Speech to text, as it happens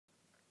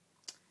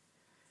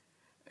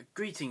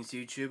Greetings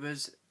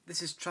YouTubers,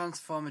 this is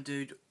Transformer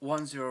Dude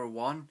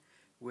 101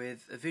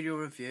 with a video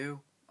review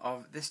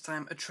of this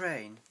time a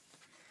train.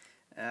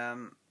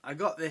 I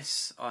got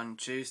this on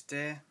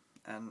Tuesday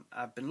and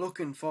I've been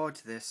looking forward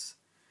to this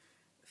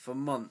for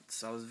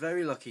months. I was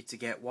very lucky to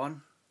get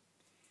one.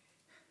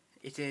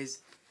 It is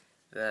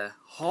the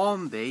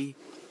Hornby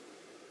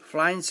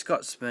Flying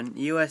Scotsman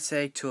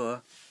USA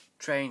Tour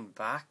train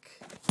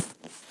back,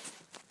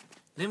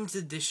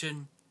 limited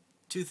edition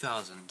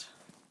 2000.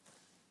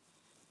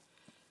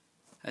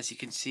 As you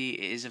can see,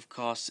 it is of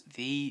course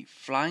the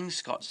Flying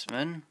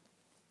Scotsman.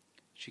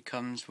 She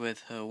comes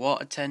with her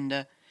water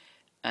tender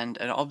and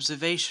an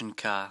observation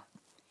car.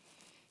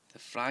 The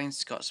Flying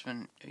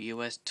Scotsman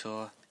US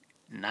Tour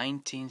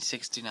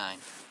 1969.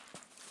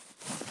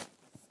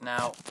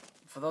 Now,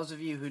 for those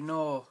of you who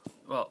know,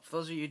 for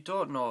those of you who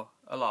don't know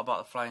a lot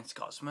about the Flying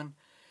Scotsman,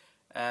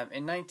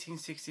 in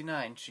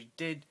 1969 she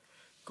did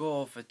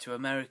go over to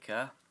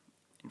America.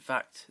 In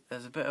fact,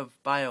 there's a bit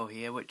of bio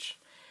here which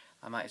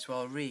I might as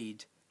well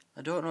read.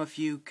 I don't know if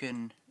you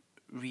can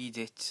read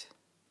it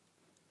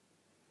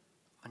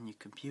on your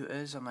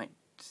computers. I might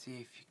see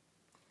if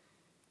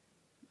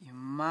you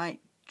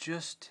might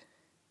just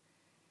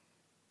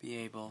be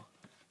able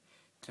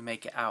to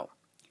make it out.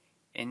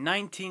 In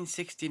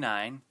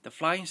 1969, the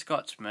Flying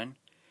Scotsman,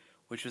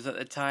 which was at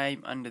the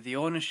time under the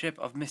ownership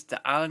of Mr.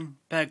 Alan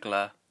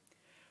Pegler,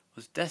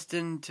 was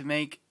destined to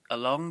make a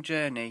long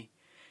journey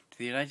to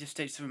the United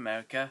States of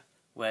America,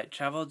 where it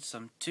travelled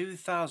some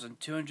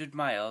 2,200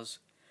 miles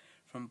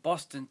from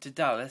Boston to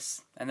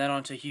Dallas and then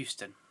on to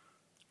Houston.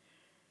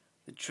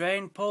 The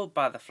train pulled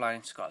by the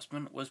Flying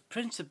Scotsman was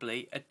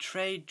principally a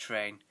trade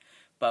train,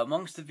 but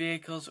amongst the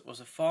vehicles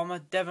was a former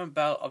Devon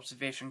Bell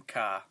observation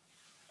car,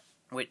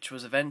 which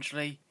was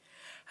eventually,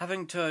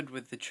 having toured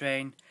with the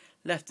train,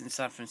 left in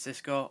San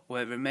Francisco,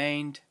 where it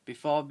remained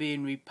before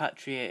being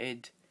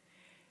repatriated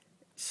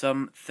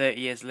some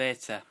 30 years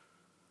later.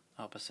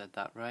 I hope I said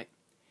that right.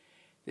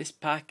 This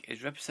pack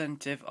is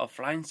representative of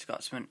Flying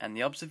Scotsman and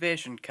the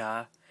observation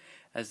car,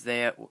 as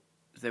they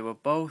were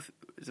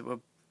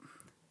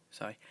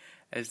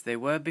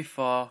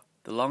before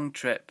the long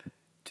trip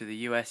to the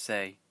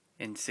USA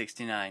in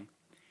 '69.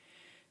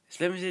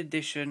 This limited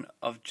edition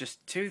of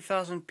just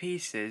 2,000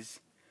 pieces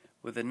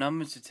with a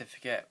numbered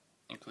certificate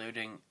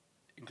included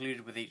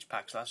with each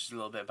pack. So that's just a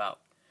little bit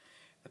about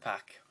the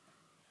pack.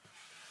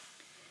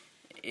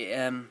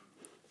 I'll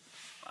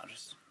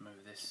just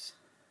move this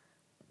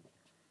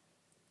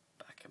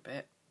back a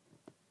bit.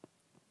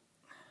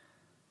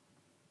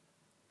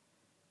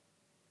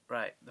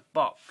 Right, the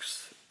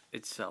box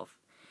itself.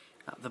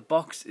 Now, the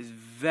box is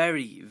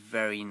very,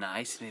 very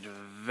nice, made of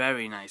a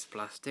very nice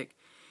plastic.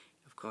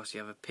 Of course, you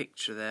have a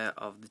picture there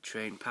of the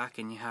train pack,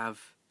 and you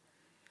have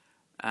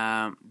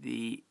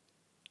the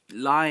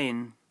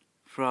line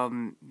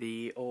from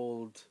the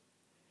old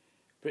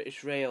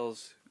British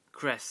Rails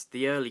crest,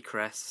 the early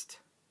crest,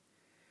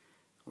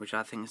 which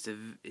I think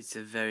is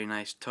a very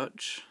nice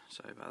touch.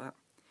 Sorry about that.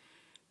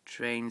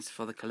 Trains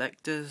for the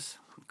collectors.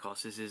 Of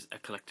course, this is a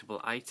collectible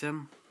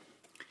item.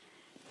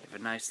 A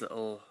nice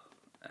little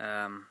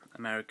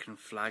American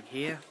flag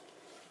here.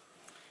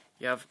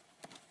 You have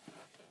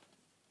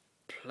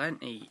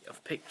plenty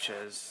of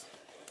pictures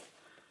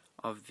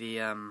of the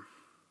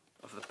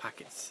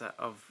packets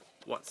of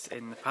what's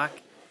in the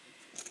pack.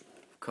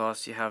 Of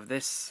course, you have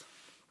this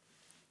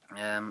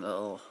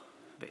little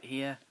bit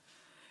here,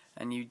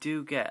 and you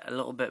do get a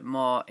little bit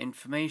more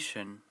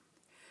information.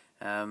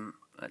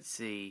 Let's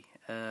see,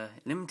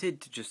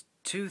 limited to just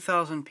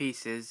 2,000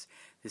 pieces.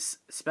 This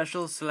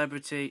special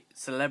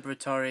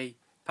celebratory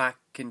pack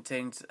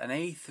contains an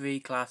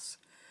A3 class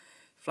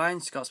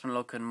Flying Scotsman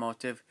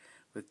locomotive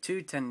with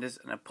 2 tenders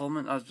and a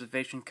Pullman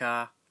observation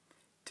car,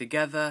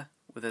 together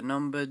with a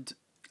numbered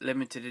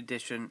limited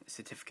edition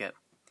certificate.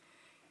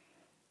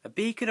 A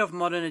beacon of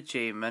modern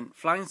achievement,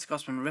 Flying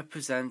Scotsman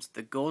represents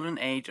the golden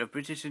age of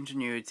British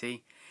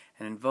ingenuity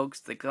and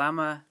invokes the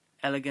glamour,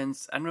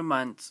 elegance and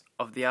romance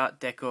of the Art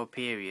Deco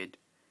period.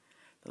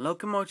 The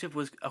locomotive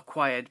was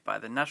acquired by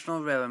the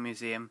National Railway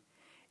Museum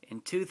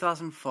in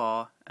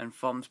 2004 and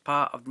forms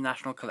part of the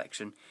National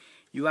Collection.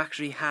 You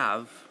actually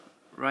have,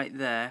 right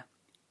there,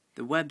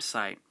 the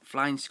website,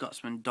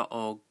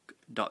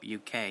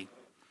 flyingscotsman.org.uk.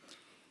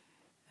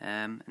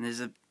 And there's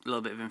a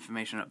little bit of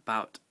information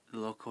about the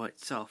loco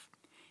itself.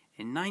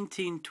 In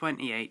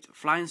 1928,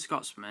 Flying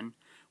Scotsman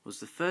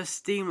was the first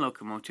steam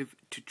locomotive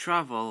to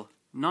travel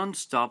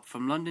non-stop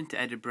from London to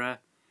Edinburgh,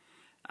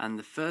 and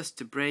the first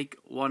to break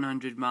the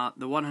 100 mile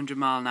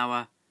an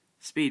hour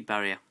speed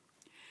barrier.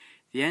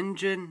 The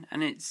engine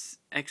and its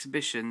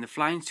exhibition, the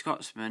Flying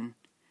Scotsman,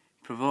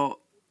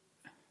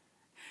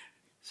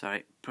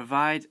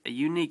 provide a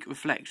unique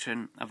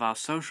reflection of our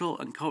social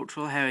and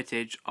cultural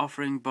heritage,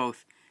 offering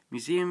both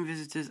museum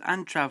visitors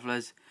and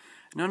travellers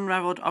an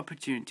unravelled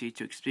opportunity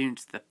to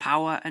experience the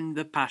power and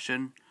the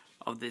passion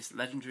of this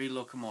legendary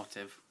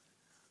locomotive.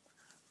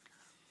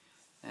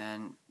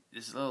 And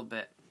there's a little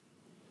bit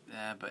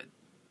there, but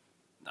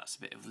that's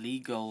a bit of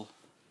legal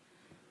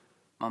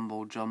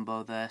mumbo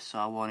jumbo there, so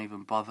I won't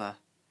even bother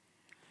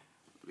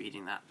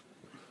reading that.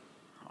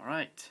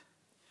 Alright.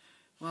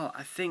 Well,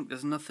 I think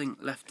there's nothing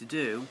left to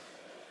do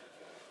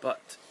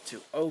but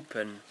to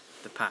open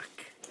the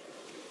pack.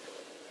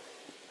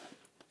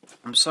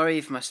 I'm sorry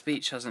if my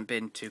speech hasn't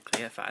been too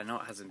clear. In fact, I know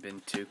it hasn't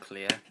been too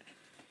clear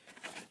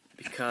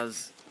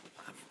because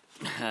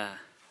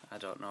I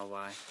don't know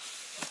why.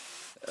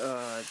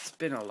 It's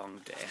been a long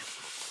day.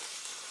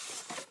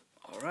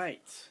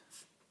 Alright.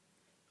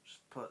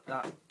 Just put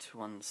that to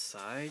one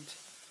side.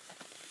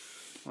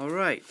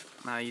 Alright.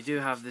 Now you do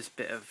have this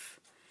bit of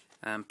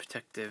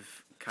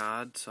protective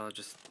card, so I'll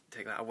just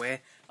take that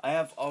away. I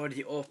have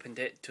already opened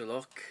it to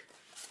look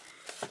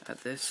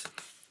at this.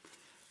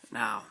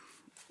 Now,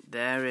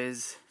 there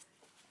is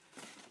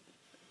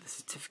the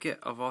certificate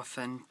of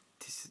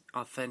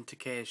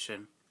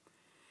authentication.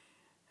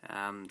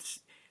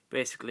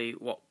 Basically,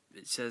 what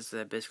it says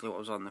there, basically what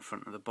was on the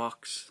front of the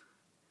box.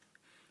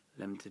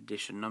 Limited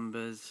edition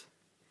numbers,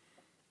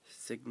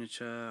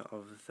 signature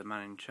of the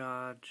man in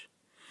charge,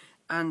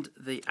 and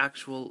the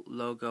actual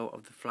logo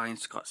of the Flying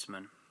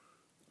Scotsman,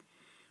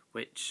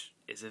 which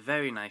is a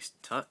very nice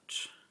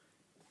touch.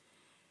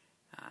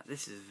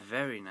 This is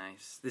very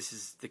nice. This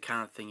is the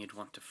kind of thing you'd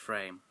want to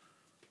frame.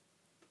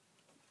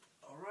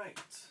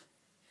 Alright.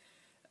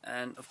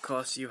 And of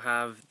course you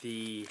have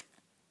the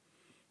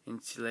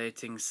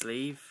insulating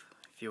sleeve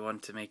if you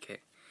want to make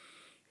it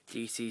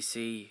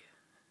DCC.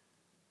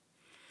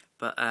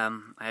 But I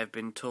have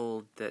been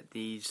told that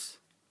these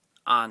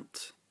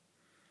aren't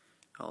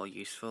all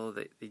useful.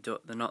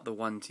 They're not the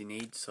ones you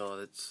need, so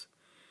it's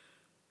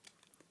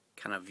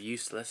kind of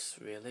useless,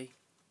 really.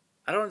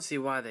 I don't see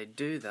why they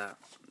do that.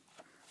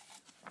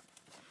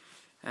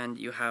 And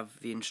you have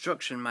the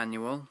instruction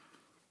manual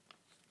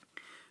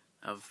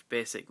of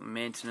basic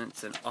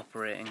maintenance and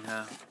operating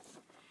her.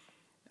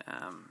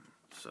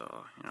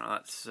 So you know,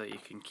 that's so you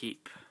can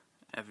keep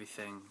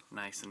everything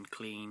nice and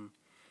clean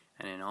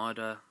and in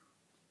order.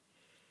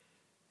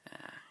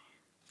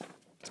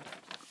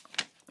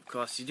 Of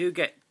course, you do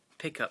get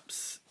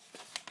pickups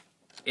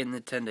in the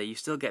tender. You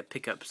still get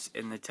pickups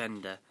in the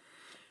tender,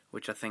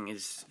 which I think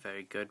is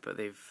very good. But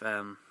they've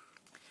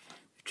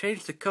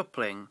changed the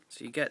coupling,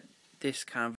 so you get this kind of